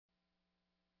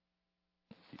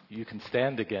You can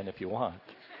stand again if you want.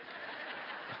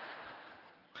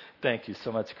 Thank you so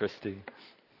much, Christy.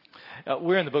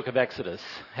 We're in the book of Exodus.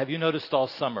 Have you noticed all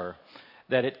summer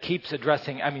that it keeps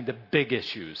addressing, the big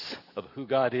issues of who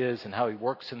God is and how He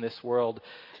works in this world?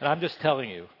 And I'm just telling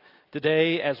you,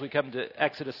 today as we come to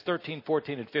Exodus 13,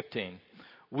 14, and 15,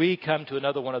 we come to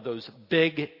another one of those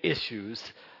big issues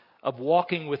of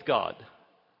walking with God.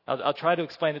 I'll try to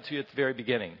explain it to you at the very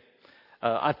beginning.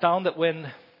 I found that when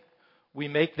we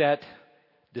make that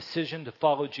decision to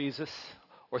follow Jesus,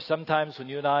 or sometimes when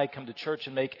you and I come to church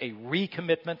and make a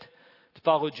recommitment to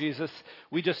follow Jesus,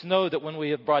 we just know that when we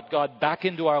have brought God back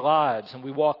into our lives and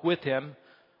we walk with Him,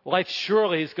 life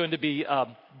surely is going to be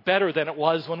better than it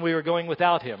was when we were going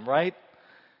without Him, right?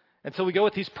 And so we go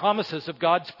with these promises of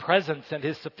God's presence and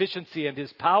His sufficiency and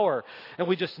His power. And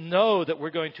we just know that we're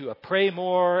going to pray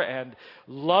more and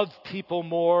love people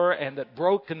more, and that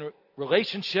broken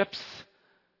relationships,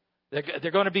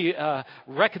 they're going to be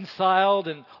reconciled,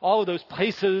 and all of those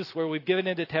places where we've given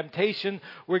into temptation,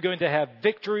 we're going to have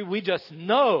victory. We just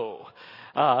know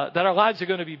that our lives are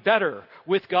going to be better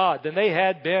with God than they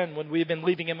had been when we've been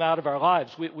leaving Him out of our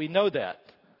lives. We know that.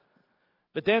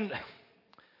 But then,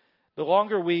 the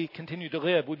longer we continue to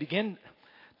live, we begin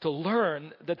to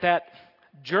learn that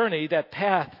journey, that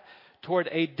path toward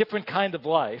a different kind of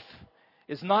life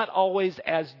is not always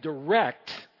as direct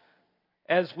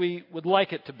as we would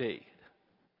like it to be.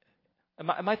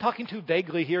 Am I talking too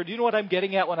vaguely here? Do you know what I'm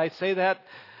getting at when I say that?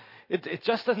 It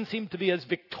just doesn't seem to be as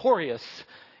victorious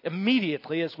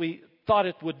immediately as we thought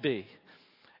it would be.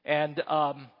 And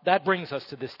that brings us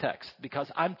to this text, because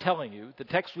I'm telling you, the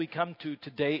text we come to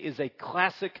today is a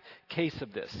classic case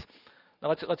of this.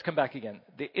 Now let's come back again.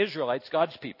 The Israelites,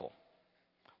 God's people,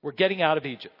 were getting out of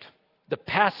Egypt. The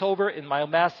Passover in my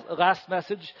last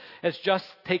message has just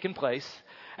taken place.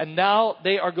 And now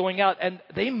they are going out, and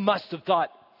they must have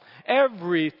thought,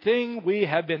 everything we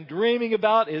have been dreaming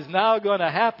about is now going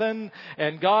to happen,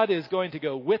 and God is going to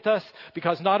go with us,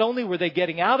 because not only were they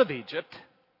getting out of Egypt,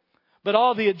 but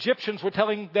all the Egyptians were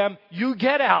telling them, you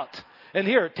get out, and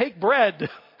here, take bread,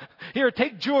 here,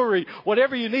 take jewelry,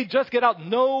 whatever you need, just get out.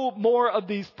 No more of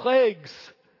these plagues.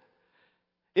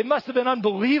 It must have been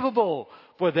unbelievable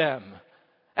for them.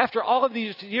 After all of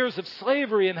these years of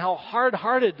slavery and how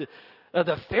hard-hearted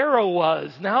the Pharaoh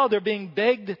was, now they're being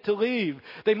begged to leave.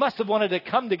 They must have wanted to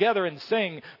come together and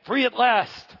sing, free at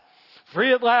last,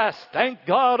 free at last, thank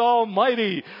God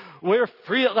Almighty, we're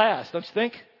free at last, don't you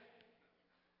think?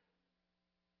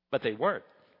 But they weren't.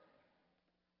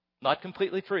 Not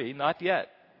completely free, not yet.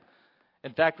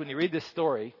 In fact, when you read this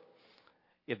story,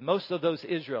 if most of those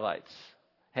Israelites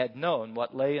had known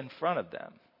what lay in front of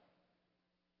them,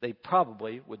 they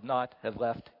probably would not have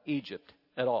left Egypt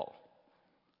at all.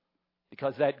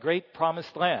 Because that great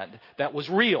promised land that was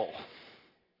real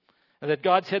and that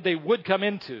God said they would come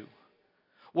into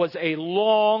was a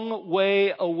long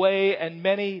way away and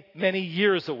many, many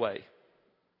years away.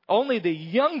 Only the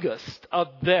youngest of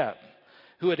them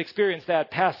who had experienced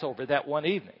that Passover that one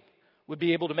evening would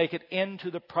be able to make it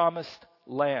into the promised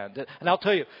land. And I'll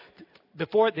tell you,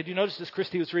 did you notice this,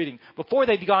 Christy was reading? Before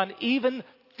they'd gone even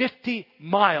 50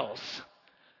 miles,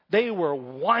 they were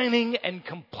whining and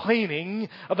complaining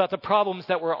about the problems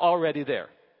that were already there.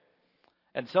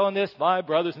 And so in this, my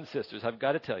brothers and sisters, I've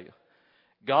got to tell you,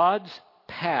 God's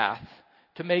path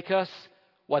to make us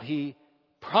what He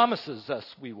promises us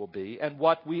we will be and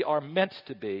what we are meant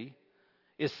to be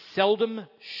is seldom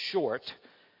short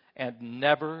and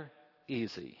never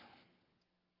easy.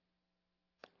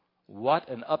 What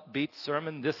an upbeat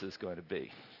sermon this is going to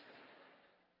be.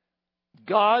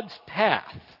 God's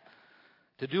path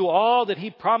to do all that He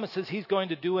promises He's going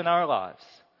to do in our lives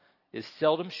is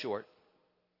seldom short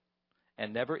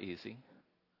and never easy.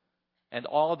 And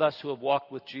all of us who have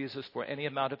walked with Jesus for any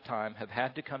amount of time have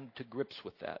had to come to grips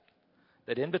with that.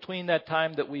 That in between that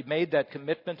time that we made that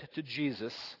commitment to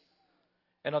Jesus,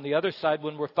 and on the other side,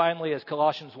 when we're finally, as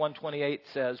Colossians 1:28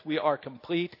 says, we are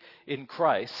complete in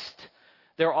Christ,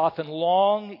 there are often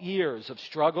long years of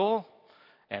struggle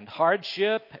and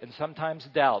hardship and sometimes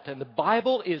doubt. And the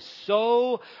Bible is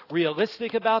so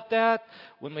realistic about that.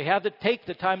 When we have to take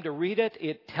the time to read it,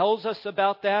 it tells us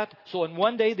about that. So in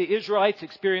one day, the Israelites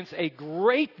experience a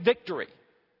great victory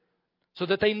so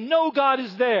that they know God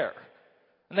is there.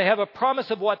 And they have a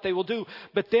promise of what they will do.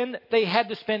 But then they had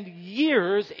to spend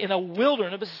years in a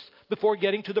wilderness before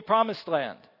getting to the promised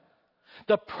land.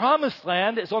 The promised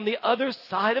land is on the other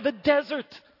side of a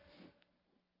desert.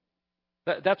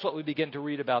 That's what we begin to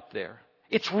read about there.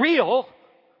 It's real.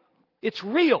 It's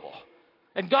real.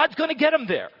 And God's going to get them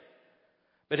there.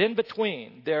 But in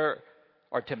between, there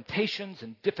are temptations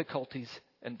and difficulties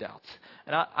and doubts.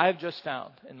 And I've just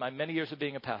found in my many years of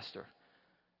being a pastor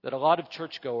that a lot of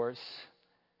churchgoers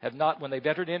have not, when they've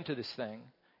entered into this thing,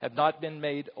 have not been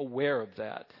made aware of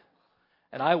that.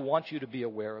 And I want you to be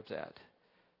aware of that,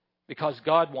 because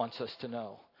God wants us to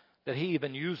know that He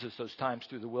even uses those times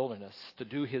through the wilderness to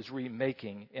do His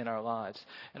remaking in our lives.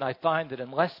 And I find that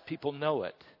unless people know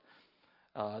it,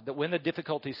 that when the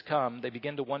difficulties come, they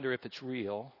begin to wonder if it's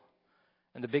real.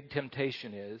 And the big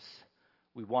temptation is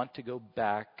we want to go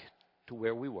back to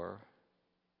where we were.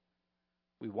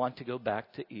 We want to go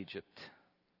back to Egypt.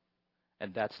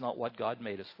 And that's not what God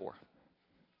made us for.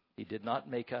 He did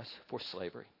not make us for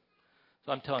slavery.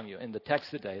 So I'm telling you, in the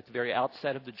text today, at the very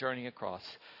outset of the journey across,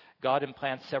 God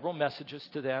implants several messages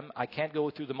to them. I can't go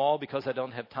through them all because I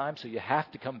don't have time, so you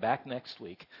have to come back next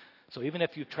week. So even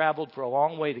if you've traveled for a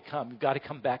long way to come, you've got to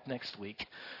come back next week.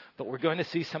 But we're going to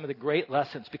see some of the great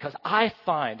lessons, because I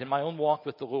find in my own walk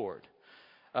with the Lord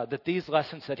that these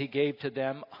lessons that He gave to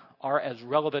them are as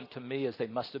relevant to me as they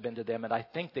must have been to them, and I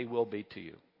think they will be to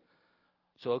you.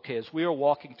 So, okay, as we are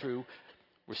walking through,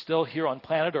 we're still here on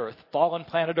planet Earth, fallen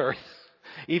planet Earth,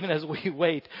 even as we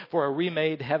wait for a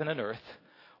remade heaven and earth.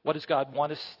 What does God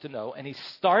want us to know? And He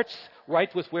starts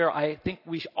right with where I think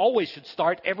we always should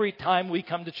start every time we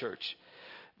come to church,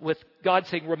 with God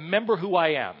saying, remember who I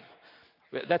am.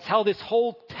 That's how this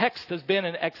whole text has been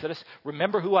in Exodus.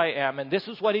 Remember who I am. And this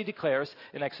is what He declares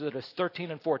in Exodus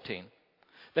 13 and 14.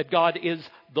 That God is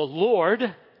the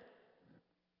Lord.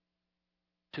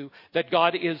 2, that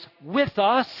God is with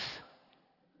us.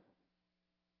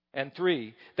 And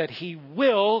 3, that He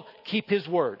will keep His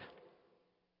word.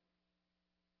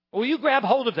 Will you grab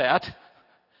hold of that?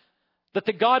 That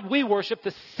the God we worship,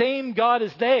 the same God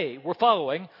as they were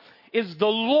following, is the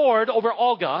Lord over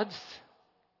all gods.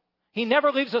 He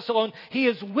never leaves us alone. He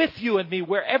is with you and me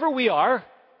wherever we are.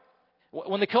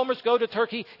 When the Kilmers go to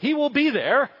Turkey, He will be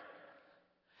there.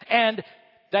 And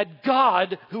that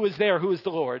God who is there, who is the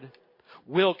Lord,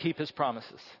 will keep His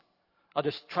promises. I'll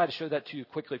just try to show that to you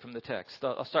quickly from the text.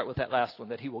 I'll start with that last one,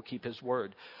 that He will keep His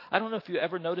word. I don't know if you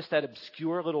ever noticed that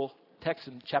obscure little text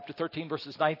in chapter 13,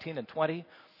 verses 19 and 20,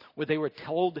 where they were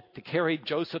told to carry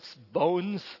Joseph's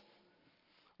bones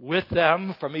with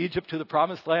them from Egypt to the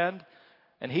promised land,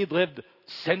 and he'd lived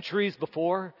centuries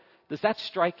before. Does that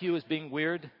strike you as being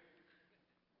weird?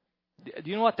 Do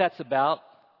you know what that's about?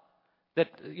 That,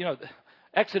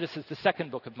 Exodus is the second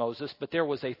book of Moses, but there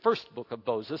was a first book of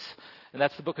Moses, and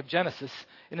that's the book of Genesis.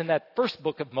 And in that first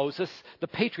book of Moses, the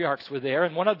patriarchs were there,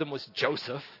 and one of them was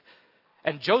Joseph.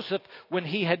 And Joseph, when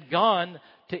he had gone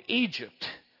to Egypt,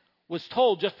 was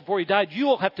told just before he died, you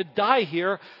will have to die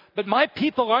here, but my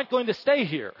people aren't going to stay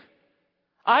here.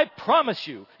 I promise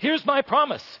you, here's my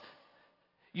promise.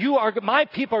 My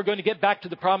people are going to get back to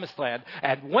the promised land,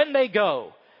 and when they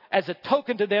go, as a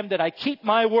token to them that I keep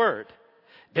my word,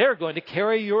 they're going to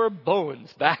carry your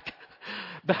bones back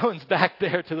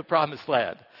there to the promised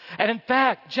land. And in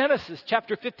fact, Genesis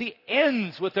chapter 50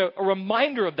 ends with a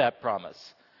reminder of that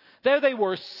promise. There they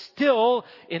were still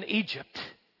in Egypt.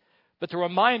 But the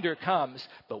reminder comes,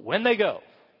 but when they go,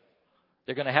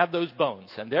 they're going to have those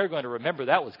bones, and they're going to remember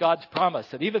that was God's promise.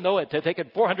 And even though it had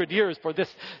taken 400 years for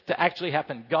this to actually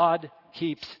happen, God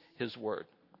keeps His word.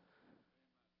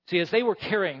 See, as they were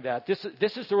carrying that, this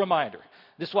is the reminder.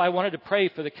 This is why I wanted to pray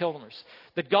for the Kilmers.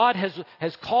 That God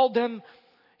has called them.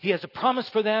 He has a promise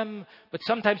for them, but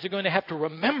sometimes they're going to have to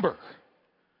remember.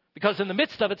 Because in the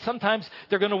midst of it, sometimes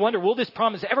they're going to wonder, will this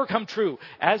promise ever come true?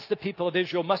 As the people of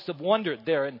Israel must have wondered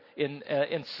there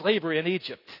in slavery in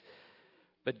Egypt.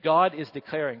 But God is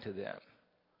declaring to them,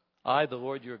 I, the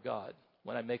Lord your God,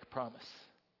 when I make a promise,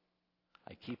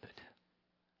 I keep it.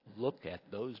 Look at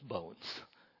those bones,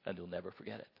 and you'll never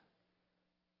forget it.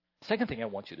 Second thing I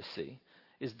want you to see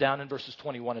is down in verses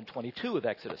 21 and 22 of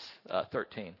Exodus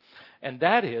 13. And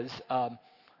that is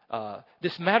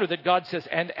this matter that God says,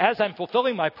 and as I'm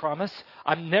fulfilling my promise,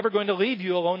 I'm never going to leave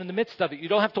you alone in the midst of it. You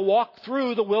don't have to walk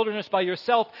through the wilderness by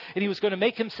yourself. And He was going to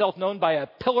make Himself known by a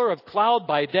pillar of cloud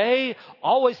by day,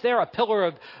 always there, a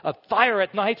pillar of fire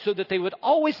at night, so that they would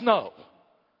always know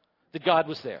that God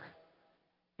was there.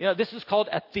 This is called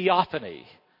a theophany.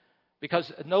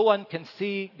 Because no one can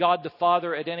see God the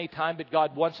Father at any time, but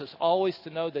God wants us always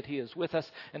to know that He is with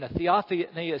us. And a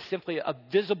theophany is simply a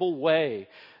visible way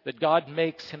that God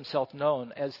makes Himself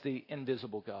known as the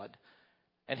invisible God.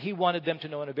 And He wanted them to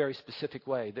know in a very specific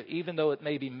way that even though it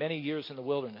may be many years in the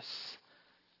wilderness,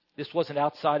 this wasn't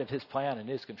outside of His plan and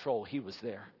His control. He was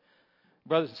there.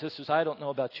 Brothers and sisters, I don't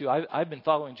know about you. I've been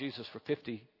following Jesus for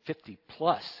 50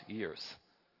 plus years.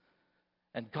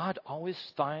 And God always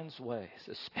finds ways,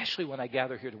 especially when I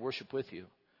gather here to worship with you,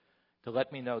 to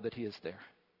let me know that He is there.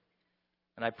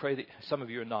 And I pray that some of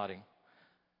you are nodding,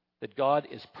 that God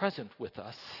is present with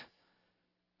us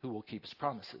who will keep his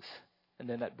promises. And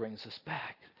then that brings us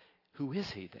back. Who is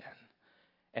he then?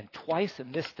 And twice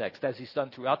in this text, as he's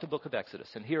done throughout the book of Exodus,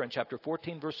 and here in chapter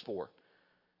 14, verse 4,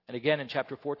 and again in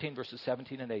chapter 14, verses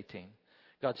 17 and 18,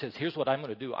 God says, here's what I'm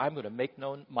going to do. I'm going to make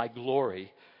known my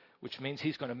glory, which means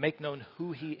he's going to make known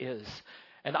who he is.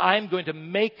 And I'm going to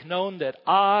make known that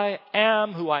I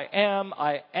am who I am.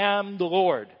 I am the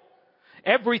Lord.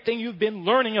 Everything you've been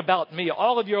learning about me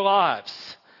all of your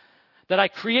lives, that I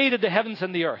created the heavens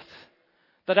and the earth,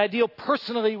 that I deal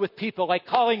personally with people like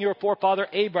calling your forefather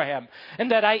Abraham,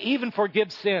 and that I even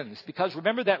forgive sins. Because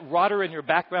remember that rotter in your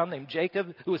background named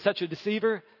Jacob, who was such a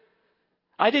deceiver?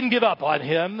 I didn't give up on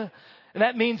him. And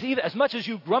that means even as much as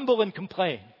you grumble and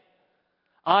complain,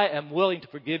 I am willing to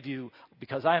forgive you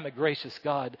because I am a gracious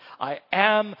God. I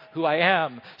am who I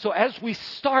am. So as we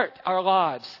start our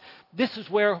lives, this is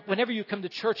where, whenever you come to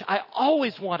church, I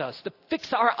always want us to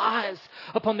fix our eyes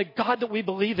upon the God that we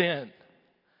believe in.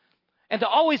 And to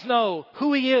always know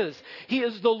who he is. He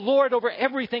is the Lord over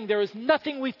everything. There is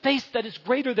nothing we face that is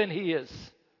greater than he is.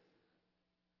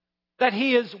 That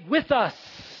he is with us.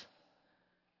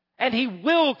 And he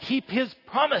will keep his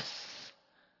promise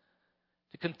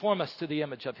to conform us to the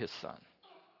image of his Son.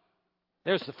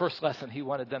 There's the first lesson he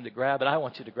wanted them to grab, and I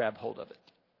want you to grab hold of it.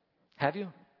 Have you?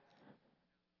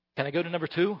 Can I go to number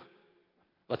 2?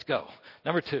 Let's go.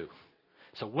 Number 2.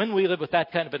 So when we live with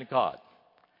that kind of a God,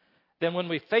 then when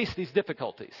we face these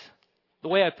difficulties, the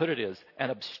way I put it is,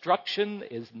 an obstruction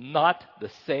is not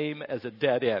the same as a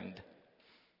dead end.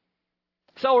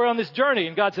 So we're on this journey,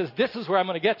 and God says, this is where I'm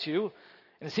going to get you.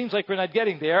 And it seems like we're not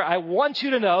getting there. I want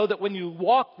you to know that when you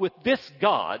walk with this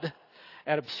God,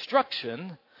 an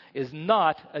obstruction is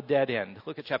not a dead end.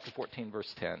 Look at chapter 14,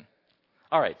 verse 10.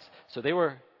 All right, so they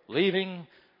were leaving.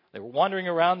 They were wandering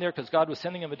around there because God was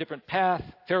sending them a different path.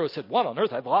 Pharaoh said, what on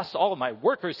earth? I've lost all of my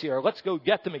workers here. Let's go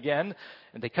get them again.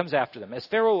 And they comes after them. As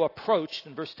Pharaoh approached,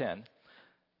 in verse 10,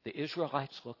 the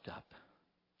Israelites looked up.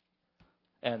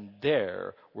 And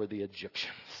there were the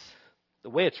Egyptians. The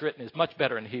way it's written is much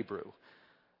better in Hebrew.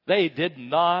 They did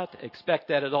not expect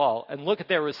that at all. And look at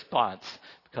their response,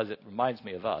 because it reminds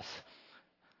me of us.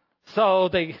 So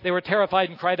they were terrified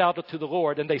and cried out to the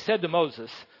Lord. And they said to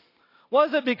Moses,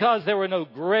 was it because there were no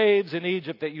graves in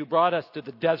Egypt that you brought us to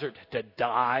the desert to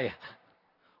die?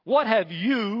 What have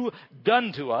you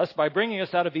done to us by bringing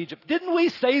us out of Egypt? Didn't we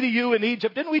say to you in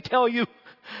Egypt, didn't we tell you,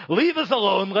 leave us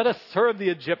alone, let us serve the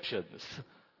Egyptians?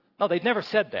 No, they'd never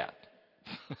said that.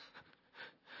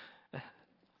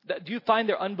 Do you find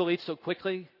their unbelief so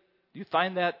quickly? Do you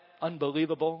find that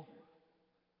unbelievable?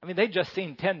 I mean, they'd just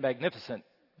seen 10 magnificent,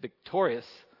 victorious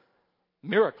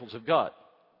miracles of God.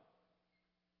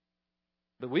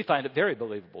 But we find it very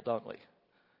believable, don't we?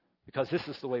 Because this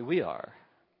is the way we are.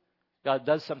 God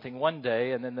does something one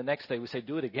day, and then the next day we say,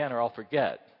 do it again or I'll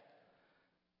forget.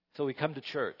 So we come to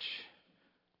church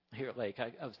here at Lake.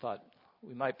 I thought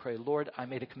we might pray, Lord, I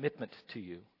made a commitment to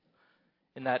you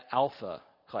in that Alpha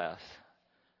class.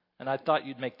 And I thought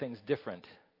you'd make things different.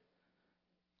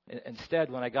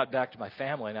 Instead, when I got back to my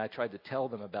family and I tried to tell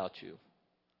them about you,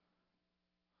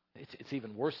 it's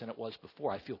even worse than it was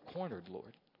before. I feel cornered,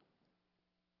 Lord.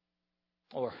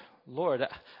 Or, Lord,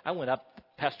 I went up,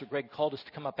 Pastor Greg called us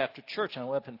to come up after church, and I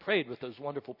went up and prayed with those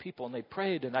wonderful people, and they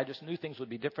prayed, and I just knew things would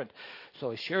be different.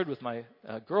 So I shared with my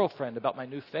girlfriend about my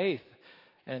new faith,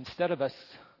 and instead of us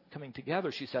coming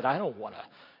together, she said, I don't want to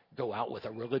go out with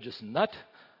a religious nut.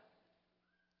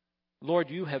 Lord,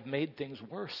 you have made things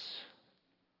worse.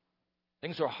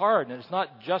 Things are hard, and it's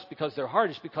not just because they're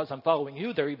hard, it's because I'm following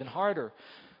you, they're even harder.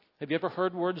 Have you ever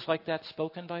heard words like that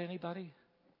spoken by anybody?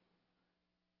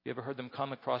 You ever heard them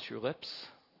come across your lips?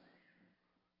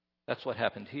 That's what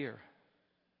happened here.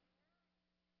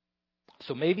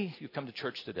 So maybe you come to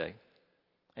church today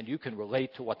and you can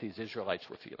relate to what these Israelites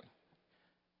were feeling.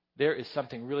 There is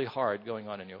something really hard going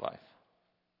on in your life.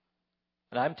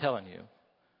 And I'm telling you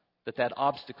that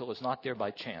obstacle is not there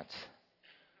by chance.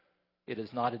 It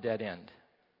is not a dead end.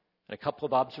 And a couple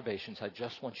of observations I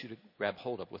just want you to grab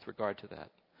hold of with regard to that.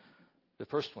 The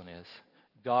first one is,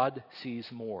 God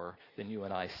sees more than you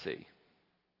and I see.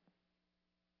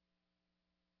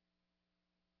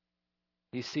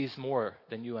 He sees more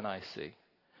than you and I see.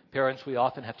 Parents, we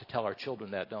often have to tell our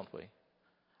children that, don't we?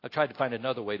 I tried to find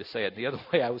another way to say it. The other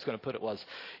way I was going to put it was,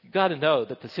 you've got to know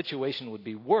that the situation would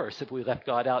be worse if we left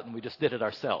God out and we just did it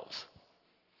ourselves.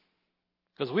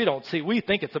 Because we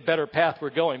think it's a better path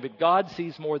we're going, but God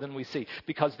sees more than we see.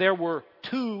 Because there were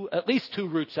at least two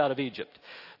routes out of Egypt.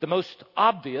 The most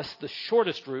obvious, the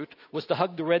shortest route, was to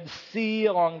hug the Red Sea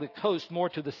along the coast more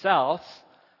to the south.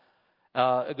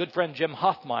 A good friend, Jim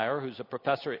Hoffmeyer, who's a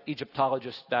professor,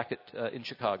 Egyptologist back in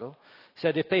Chicago,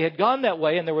 said if they had gone that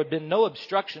way and there would have been no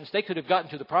obstructions, they could have gotten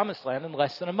to the Promised Land in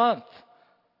less than a month.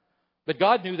 But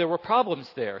God knew there were problems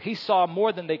there. He saw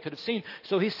more than they could have seen,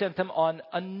 so He sent them on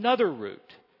another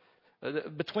route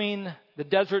between the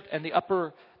desert and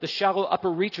the shallow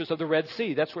upper reaches of the Red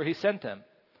Sea. That's where He sent them.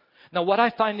 Now, what I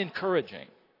find encouraging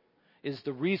is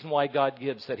the reason why God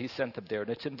gives that He sent them there,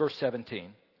 and it's in verse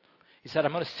 17. He said,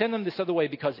 I'm going to send them this other way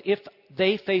because if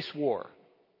they face war,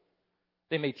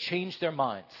 they may change their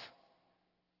minds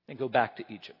and go back to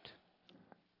Egypt.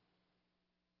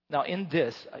 Now, in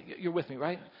this, you're with me,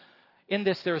 right? In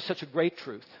this, there is such a great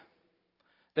truth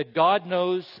that God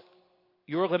knows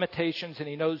your limitations and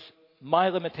He knows my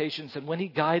limitations. And when He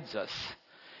guides us,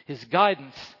 His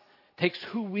guidance takes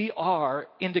who we are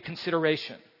into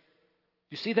consideration.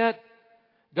 You see that?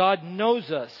 God knows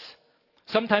us.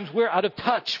 Sometimes we're out of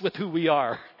touch with who we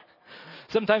are.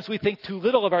 Sometimes we think too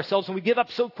little of ourselves and we give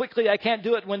up so quickly, I can't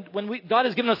do it, when God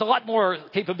has given us a lot more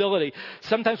capability.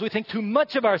 Sometimes we think too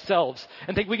much of ourselves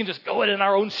and think we can just go it in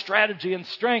our own strategy and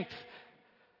strength.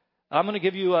 I'm going to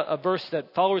give you a verse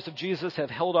that followers of Jesus have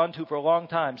held on to for a long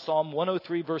time. Psalm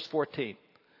 103, verse 14.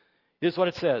 Here's what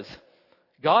it says.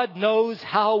 God knows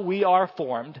how we are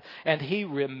formed, and He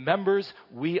remembers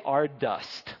we are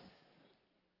dust.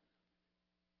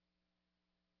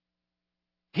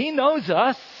 He knows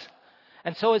us,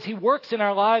 and so as He works in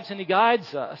our lives and He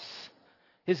guides us,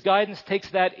 His guidance takes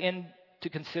that into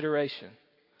consideration.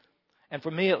 And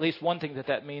for me, at least one thing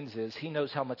that means is He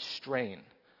knows how much strain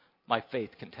my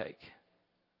faith can take.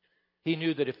 He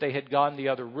knew that if they had gone the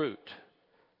other route,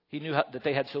 He knew that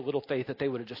they had so little faith that they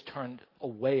would have just turned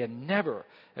away and never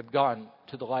have gone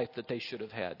to the life that they should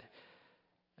have had.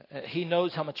 He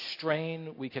knows how much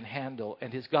strain we can handle,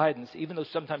 and His guidance, even though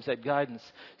sometimes that guidance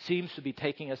seems to be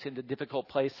taking us into difficult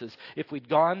places, if we'd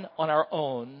gone on our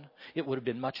own, it would have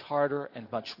been much harder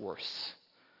and much worse.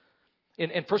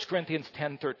 In 1 Corinthians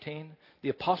 10:13, the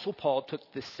Apostle Paul took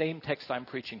the same text I'm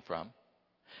preaching from,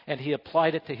 and he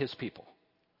applied it to his people.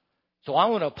 So I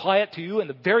want to apply it to you in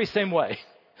the very same way.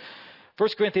 1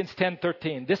 Corinthians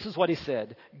 10:13, this is what he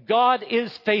said. God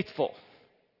is faithful,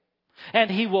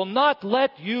 and He will not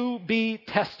let you be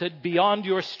tested beyond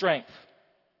your strength.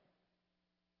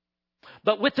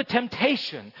 But with the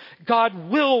temptation, God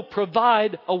will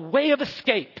provide a way of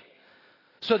escape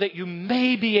so that you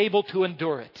may be able to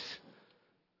endure it.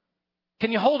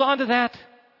 Can you hold on to that?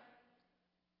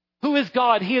 Who is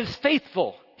God? He is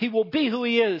faithful. He will be who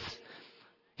He is.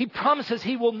 He promises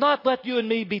He will not let you and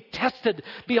me be tested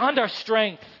beyond our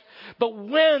strength. But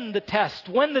when the test,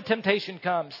 when the temptation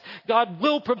comes, God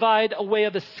will provide a way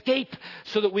of escape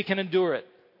so that we can endure it.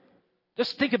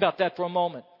 Just think about that for a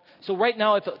moment. So right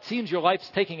now, if it seems your life's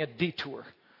taking a detour.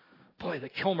 Boy, the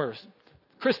Kilmers.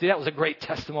 Christy, that was a great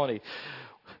testimony.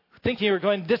 Thinking you were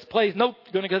going this place, nope,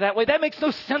 you're going to go that way. That makes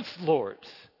no sense, Lord.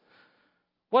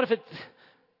 What if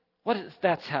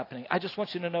that's happening? I just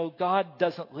want you to know God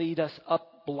doesn't lead us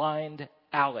up blind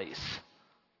alleys.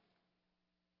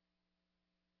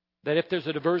 That if there's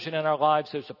a diversion in our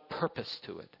lives, there's a purpose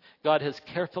to it. God has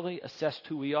carefully assessed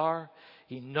who we are.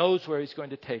 He knows where He's going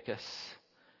to take us.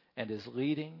 And His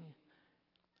leading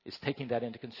is taking that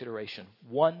into consideration.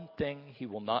 One thing He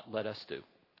will not let us do.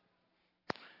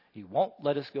 He won't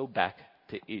let us go back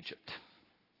to Egypt.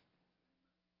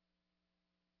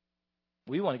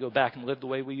 We want to go back and live the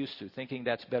way we used to, thinking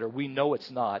that's better. We know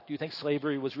it's not. Do you think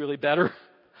slavery was really better?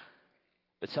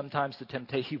 But sometimes the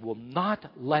temptation, He will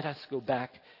not let us go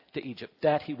back to Egypt.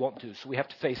 That He won't do. So we have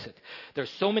to face it.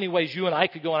 There's so many ways you and I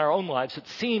could go in our own lives that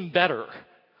seem better.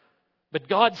 But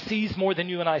God sees more than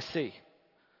you and I see.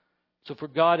 So for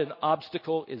God, an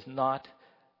obstacle is not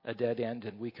a dead end,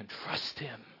 and we can trust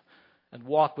Him and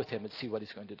walk with Him and see what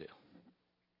He's going to do.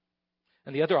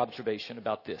 And the other observation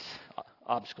about this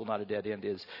obstacle, not a dead end,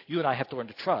 is you and I have to learn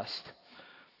to trust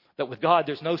that with God,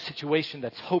 there's no situation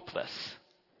that's hopeless.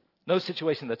 No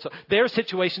situation that's... Their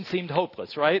situation seemed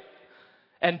hopeless, right?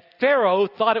 And Pharaoh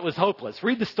thought it was hopeless.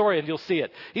 Read the story and you'll see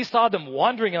it. He saw them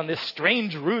wandering on this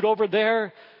strange route over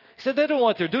there. He said, they don't know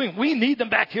what they're doing. We need them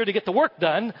back here to get the work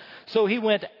done. So he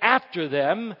went after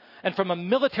them. And from a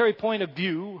military point of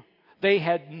view, they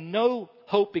had no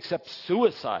hope except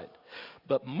suicide.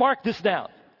 But mark this down.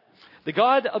 The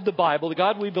God of the Bible, the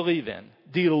God we believe in,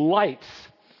 delights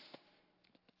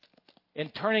in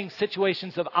turning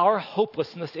situations of our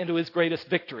hopelessness into His greatest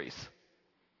victories.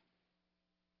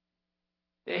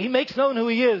 He makes known who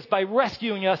He is by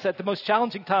rescuing us at the most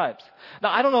challenging times.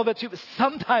 Now, I don't know about you, but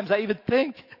sometimes I even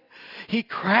think He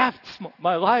crafts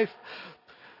my life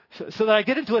so that I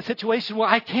get into a situation where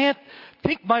I can't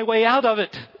think my way out of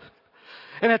it.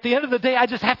 And at the end of the day, I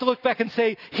just have to look back and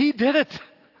say, He did it.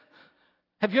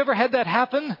 Have you ever had that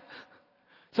happen?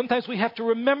 Sometimes we have to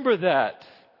remember that.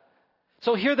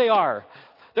 So here they are.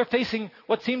 They're facing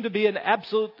what seemed to be an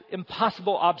absolute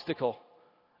impossible obstacle.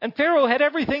 And Pharaoh had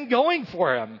everything going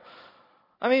for him.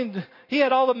 I mean, he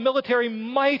had all the military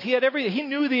might. He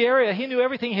knew the area. He knew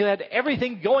everything. He had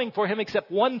everything going for him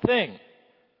except one thing.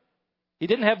 He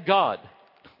didn't have God.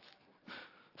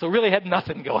 So really had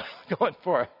nothing going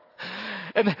for him.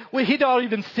 And he'd already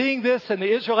been seeing this, and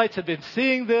the Israelites had been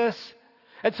seeing this.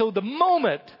 And so the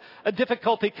moment a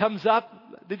difficulty comes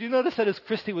up, did you notice that as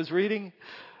Christy was reading?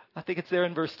 I think it's there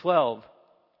in verse 12.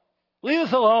 Leave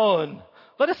us alone.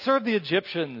 Let us serve the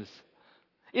Egyptians.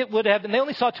 It would have, and they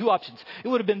only saw two options. It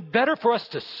would have been better for us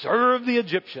to serve the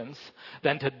Egyptians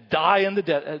than to die in the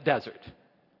desert.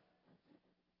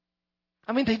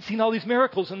 I mean, they'd seen all these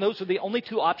miracles, and those were the only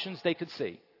two options they could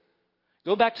see.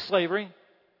 Go back to slavery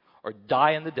or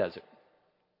die in the desert.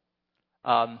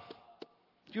 Do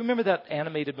you remember that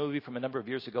animated movie from a number of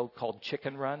years ago called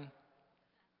Chicken Run?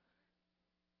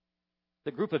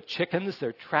 The group of chickens,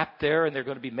 they're trapped there and they're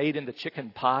going to be made into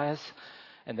chicken pies.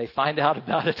 And they find out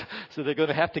about it, so they're going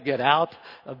to have to get out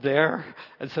of there.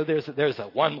 And so there's a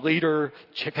 1 liter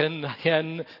chicken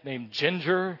hen named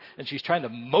Ginger, and she's trying to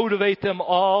motivate them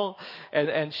all.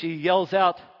 And she yells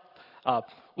out,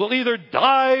 we'll either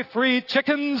die free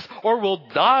chickens or we'll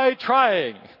die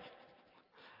trying.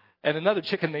 And another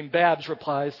chicken named Babs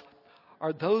replies,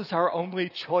 are those our only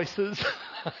choices?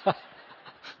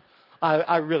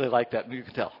 I really like that. You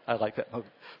can tell. I like that movie.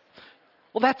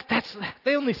 Well,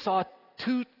 they only saw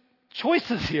two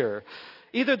choices here.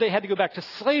 Either they had to go back to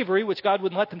slavery, which God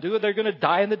wouldn't let them do, or they're going to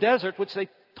die in the desert, which they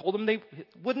told them they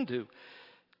wouldn't do.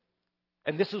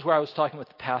 And this is where I was talking with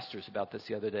the pastors about this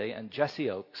the other day, and Jesse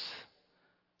Oakes,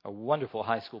 a wonderful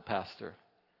high school pastor,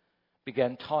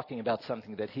 began talking about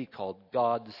something that he called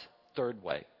God's third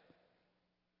way,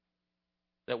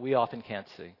 that we often can't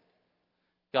see.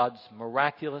 God's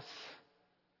miraculous,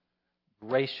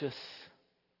 gracious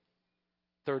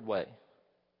third way.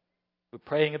 We're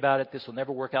praying about it. This will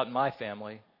never work out in my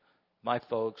family, my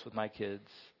folks, with my kids.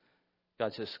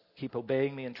 God says, keep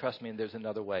obeying me and trust me, and there's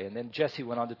another way. And then Jesse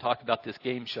went on to talk about this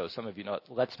game show. Some of you know it,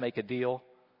 Let's Make a Deal,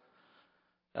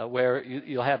 where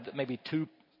you'll have maybe 2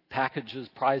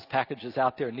 prize packages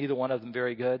out there, neither one of them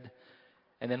very good.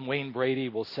 And then Wayne Brady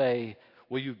will say,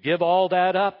 will you give all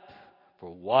that up for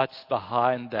what's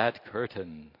behind that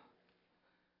curtain?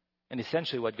 And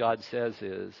essentially what God says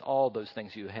is, all those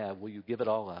things you have, will you give it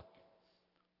all up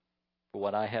for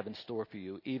what I have in store for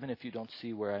you, even if you don't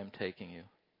see where I'm taking you?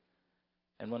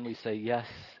 And when we say yes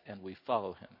and we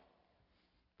follow him,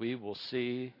 we will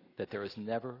see that there is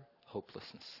never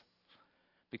hopelessness.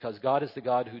 Because God is the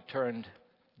God who turned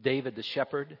David the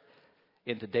shepherd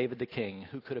into David the king.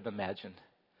 Who could have imagined?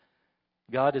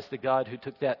 God is the God who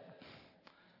took that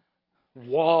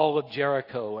wall of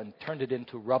Jericho and turned it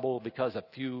into rubble because a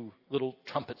few little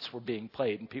trumpets were being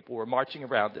played and people were marching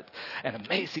around it. And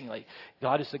amazingly,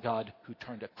 God is the God who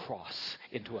turned a cross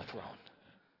into a throne,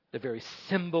 the very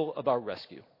symbol of our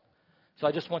rescue. So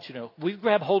I just want you to know, we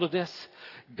grab hold of this.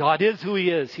 God is who he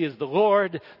is. He is the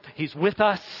Lord. He's with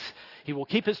us. He will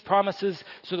keep his promises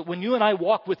so that when you and I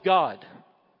walk with God,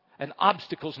 an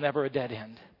obstacle's never a dead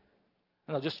end.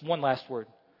 And now just one last word.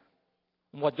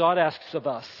 What God asks of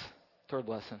us, third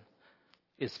lesson,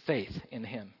 is faith in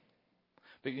him.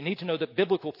 But you need to know that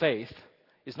biblical faith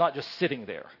is not just sitting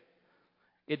there.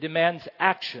 It demands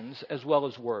actions as well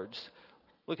as words.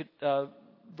 Look at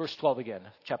verse 12 again,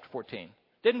 chapter 14.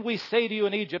 Didn't we say to you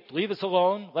in Egypt, leave us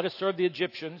alone, let us serve the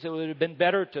Egyptians? It would have been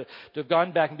better to have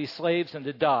gone back and be slaves than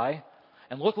to die.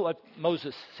 And look at what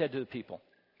Moses said to the people.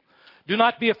 Do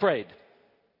not be afraid.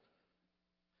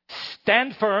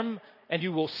 Stand firm, and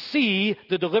you will see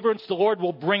the deliverance the Lord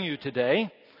will bring you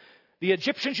today. The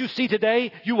Egyptians you see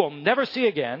today, you will never see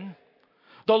again.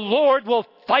 The Lord will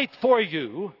fight for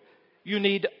you. You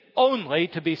need only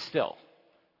to be still.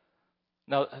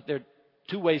 Now, there are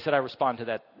 2 ways that I respond to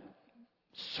that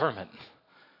sermon.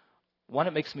 One,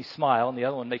 it makes me smile, and the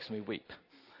other one makes me weep.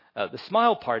 The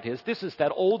smile part is, this is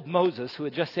that old Moses who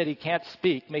had just said he can't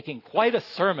speak, making quite a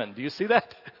sermon. Do you see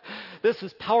that? This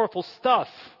is powerful stuff.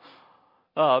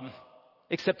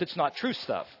 Except it's not true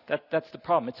stuff. That's the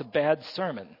problem. It's a bad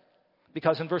sermon.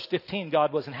 Because in verse 15,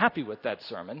 God wasn't happy with that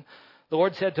sermon. The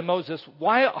Lord said to Moses,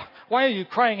 why are you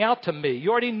crying out to me?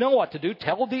 You already know what to do.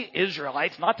 Tell the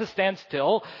Israelites not to stand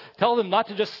still. Tell them not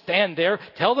to just stand there.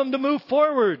 Tell them to move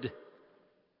forward.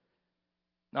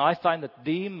 Now, I find that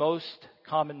the most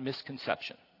common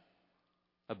misconception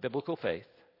of biblical faith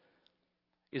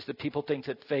is that people think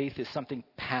that faith is something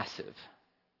passive.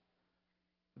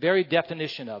 Very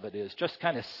definition of it is just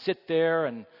kind of sit there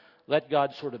and let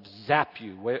God sort of zap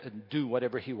you and do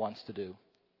whatever He wants to do.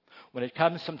 When it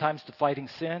comes sometimes to fighting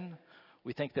sin,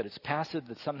 we think that it's passive,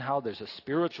 that somehow there's a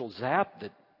spiritual zap,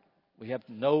 that we have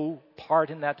no part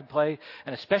in that to play.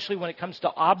 And especially when it comes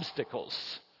to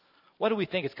obstacles. What do we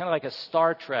think? It's kind of like a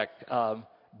Star Trek,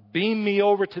 beam me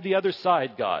over to the other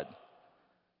side, God.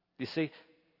 You see?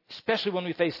 Especially when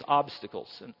we face obstacles.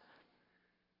 And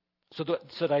so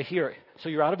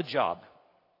you're out of a job.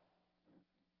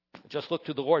 Just look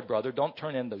to the Lord, brother. Don't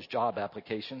turn in those job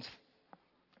applications.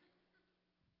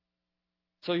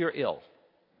 So you're ill.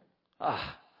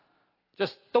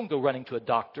 Just don't go running to a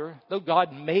doctor. Though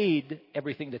God made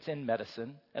everything that's in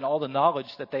medicine, and all the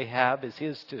knowledge that they have is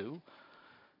His too,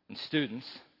 and students.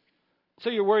 So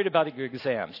you're worried about your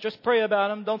exams. Just pray about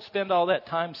them. Don't spend all that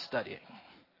time studying.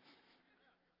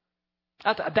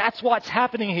 That's what's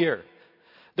happening here.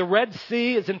 The Red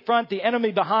Sea is in front, the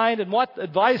enemy behind, and what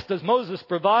advice does Moses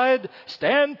provide?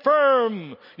 Stand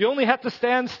firm. You only have to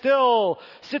stand still.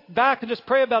 Sit back and just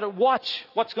pray about it. Watch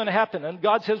what's going to happen. And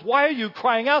God says, why are you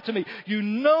crying out to me? You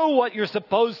know what you're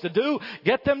supposed to do.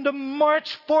 Get them to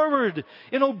march forward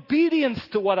in obedience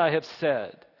to what I have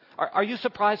said. Are you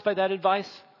surprised by that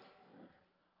advice?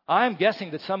 I'm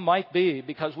guessing that some might be,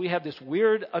 because we have this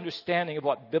weird understanding of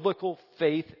what biblical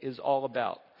faith is all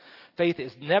about. Faith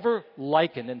is never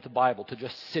likened in the Bible to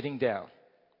just sitting down.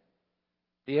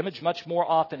 The image much more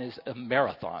often is a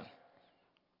marathon.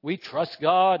 We trust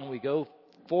God and we go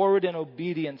forward in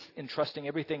obedience in trusting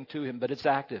everything to Him, but it's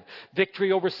active.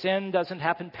 Victory over sin doesn't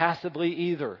happen passively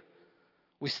either.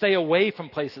 We stay away from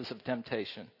places of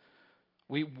temptation.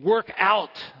 We work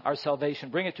out our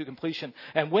salvation, bring it to completion.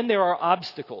 And when there are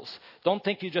obstacles, don't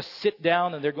think you just sit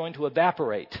down and they're going to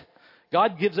evaporate.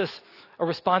 God gives us a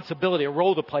responsibility, a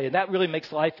role to play, and that really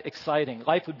makes life exciting.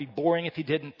 Life would be boring if He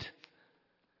didn't.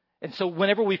 And so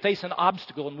whenever we face an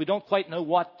obstacle and we don't quite know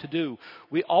what to do,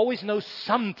 we always know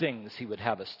some things He would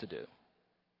have us to do.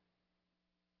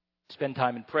 Spend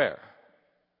time in prayer.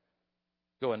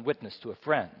 Go and witness to a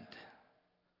friend.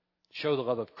 Show the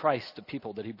love of Christ to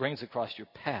people that He brings across your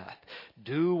path.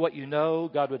 Do what you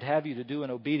know God would have you to do in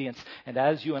obedience. And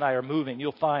as you and I are moving,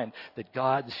 you'll find that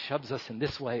God shoves us in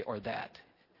this way or that.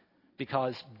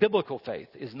 Because biblical faith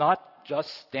is not just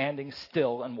standing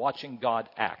still and watching God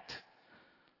act.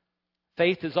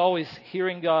 Faith is always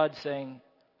hearing God saying,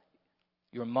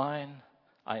 you're mine,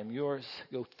 I am yours.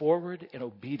 Go forward in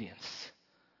obedience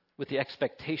with the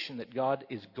expectation that God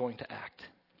is going to act.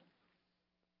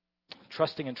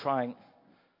 Trusting and trying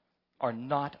are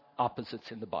not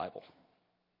opposites in the Bible.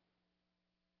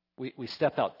 We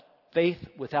step out. Faith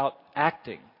without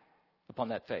acting upon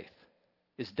that faith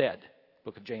is dead,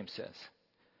 Book of James says.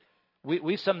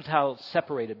 We've somehow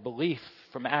separated belief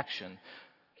from action,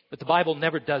 but the Bible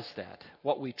never does that.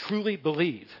 What we truly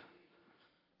believe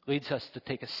leads us to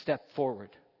take a step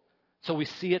forward. So we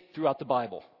see it throughout the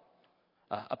Bible.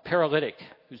 A paralytic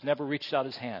who's never reached out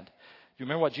his hand. Do you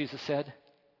remember what Jesus said?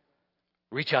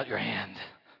 Reach out your hand.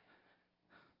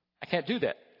 I can't do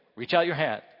that. Reach out your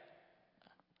hand.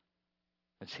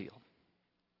 It's healed.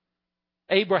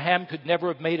 Abraham could never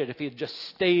have made it if he had just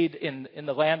stayed in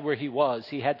the land where he was.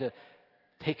 He had to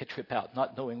take a trip out,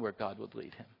 not knowing where God would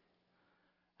lead him.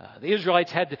 The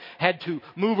Israelites had to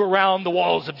move around the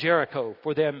walls of Jericho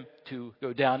for them to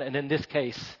go down. And in this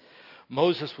case,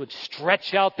 Moses would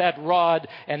stretch out that rod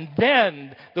and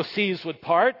then the seas would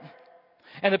part.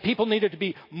 And the people needed to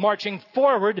be marching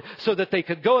forward so that they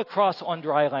could go across on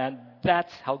dry land.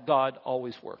 That's how God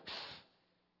always works.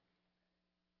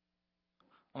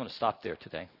 I'm going to stop there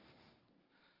today.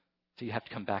 So you have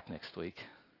to come back next week.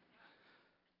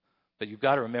 But you've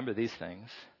got to remember these things.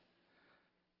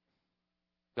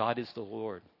 God is the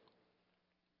Lord.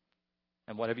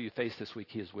 And whatever you face this week,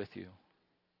 He is with you.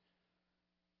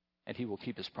 And He will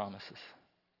keep His promises.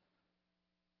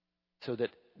 So that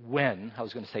when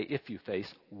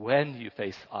you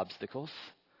face obstacles,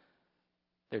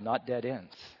 they're not dead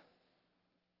ends.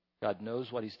 God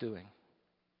knows what He's doing.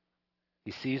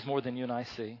 He sees more than you and I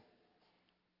see.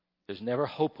 There's never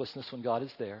hopelessness when God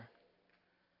is there.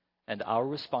 And our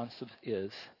response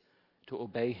is to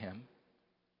obey Him,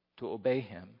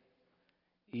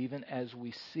 even as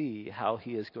we see how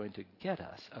He is going to get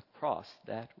us across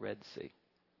that Red Sea.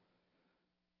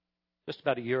 Just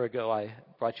about a year ago, I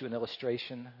brought you an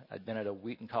illustration. I'd been at a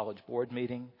Wheaton College board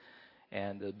meeting,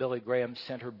 and the Billy Graham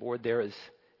Center board there is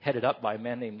headed up by a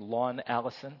man named Lon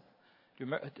Allison.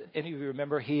 Any of you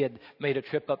remember he had made a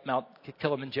trip up Mount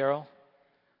Kilimanjaro?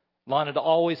 Lon had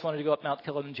always wanted to go up Mount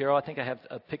Kilimanjaro. I think I have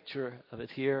a picture of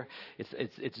it here.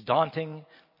 It's daunting.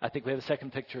 I think we have a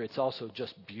second picture. It's also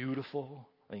just beautiful.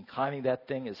 I mean, climbing that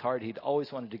thing is hard. He'd always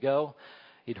wanted to go.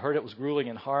 He'd heard it was grueling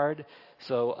and hard.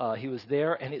 So he was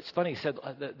there. And it's funny, he said,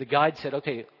 the guide said,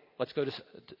 okay, let's go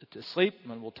to sleep,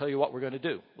 and we'll tell you what we're going to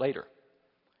do later.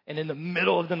 And in the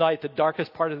middle of the night, the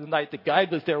darkest part of the night, the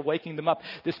guide was there waking them up.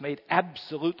 This made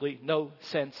absolutely no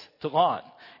sense to Lon.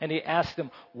 And he asked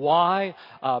him, why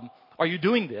are you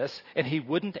doing this? And he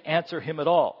wouldn't answer him at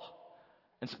all.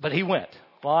 But he went.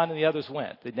 Lon and the others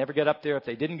went. They'd never get up there if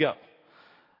they didn't go.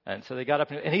 And so they got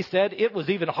up, and he said it was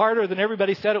even harder than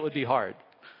everybody said it would be hard.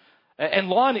 And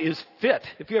Lon is fit.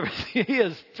 If you ever see, he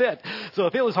is fit. So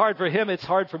if it was hard for him, it's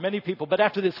hard for many people. But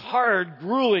after this hard,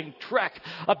 grueling trek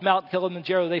up Mount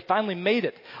Kilimanjaro, they finally made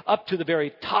it up to the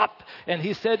very top. And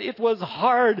he said it was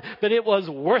hard, but it was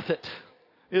worth it.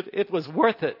 It was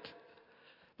worth it.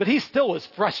 But he still was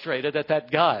frustrated at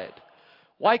that guide.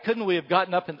 Why couldn't we have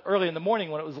gotten up early in the morning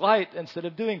when it was light instead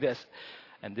of doing this?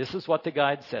 And this is what the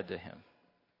guide said to him.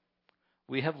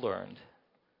 We have learned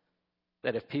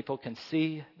that if people can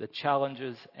see the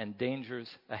challenges and dangers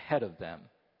ahead of them,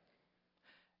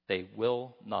 they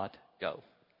will not go.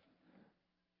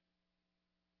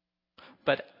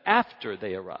 But after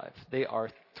they arrive, they are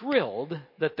thrilled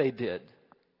that they did.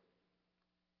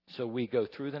 So we go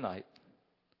through the night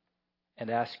and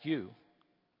ask you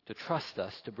to trust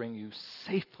us to bring you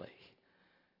safely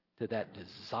to that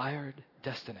desired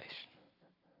destination.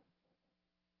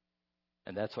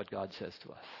 And that's what God says to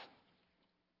us.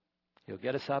 He'll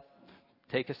get us up,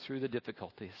 take us through the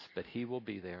difficulties, but He will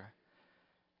be there,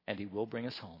 and He will bring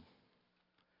us home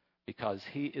because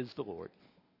He is the Lord.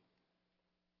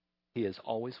 He is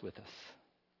always with us,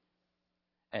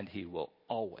 and He will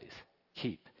always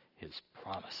keep His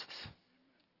promises.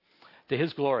 To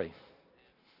His glory.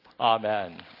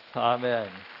 Amen. Amen.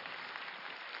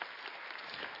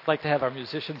 I'd like to have our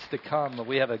musicians to come.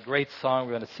 We have a great song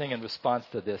we're going to sing in response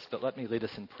to this, but let me lead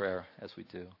us in prayer as we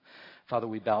do. Father,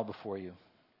 we bow before you.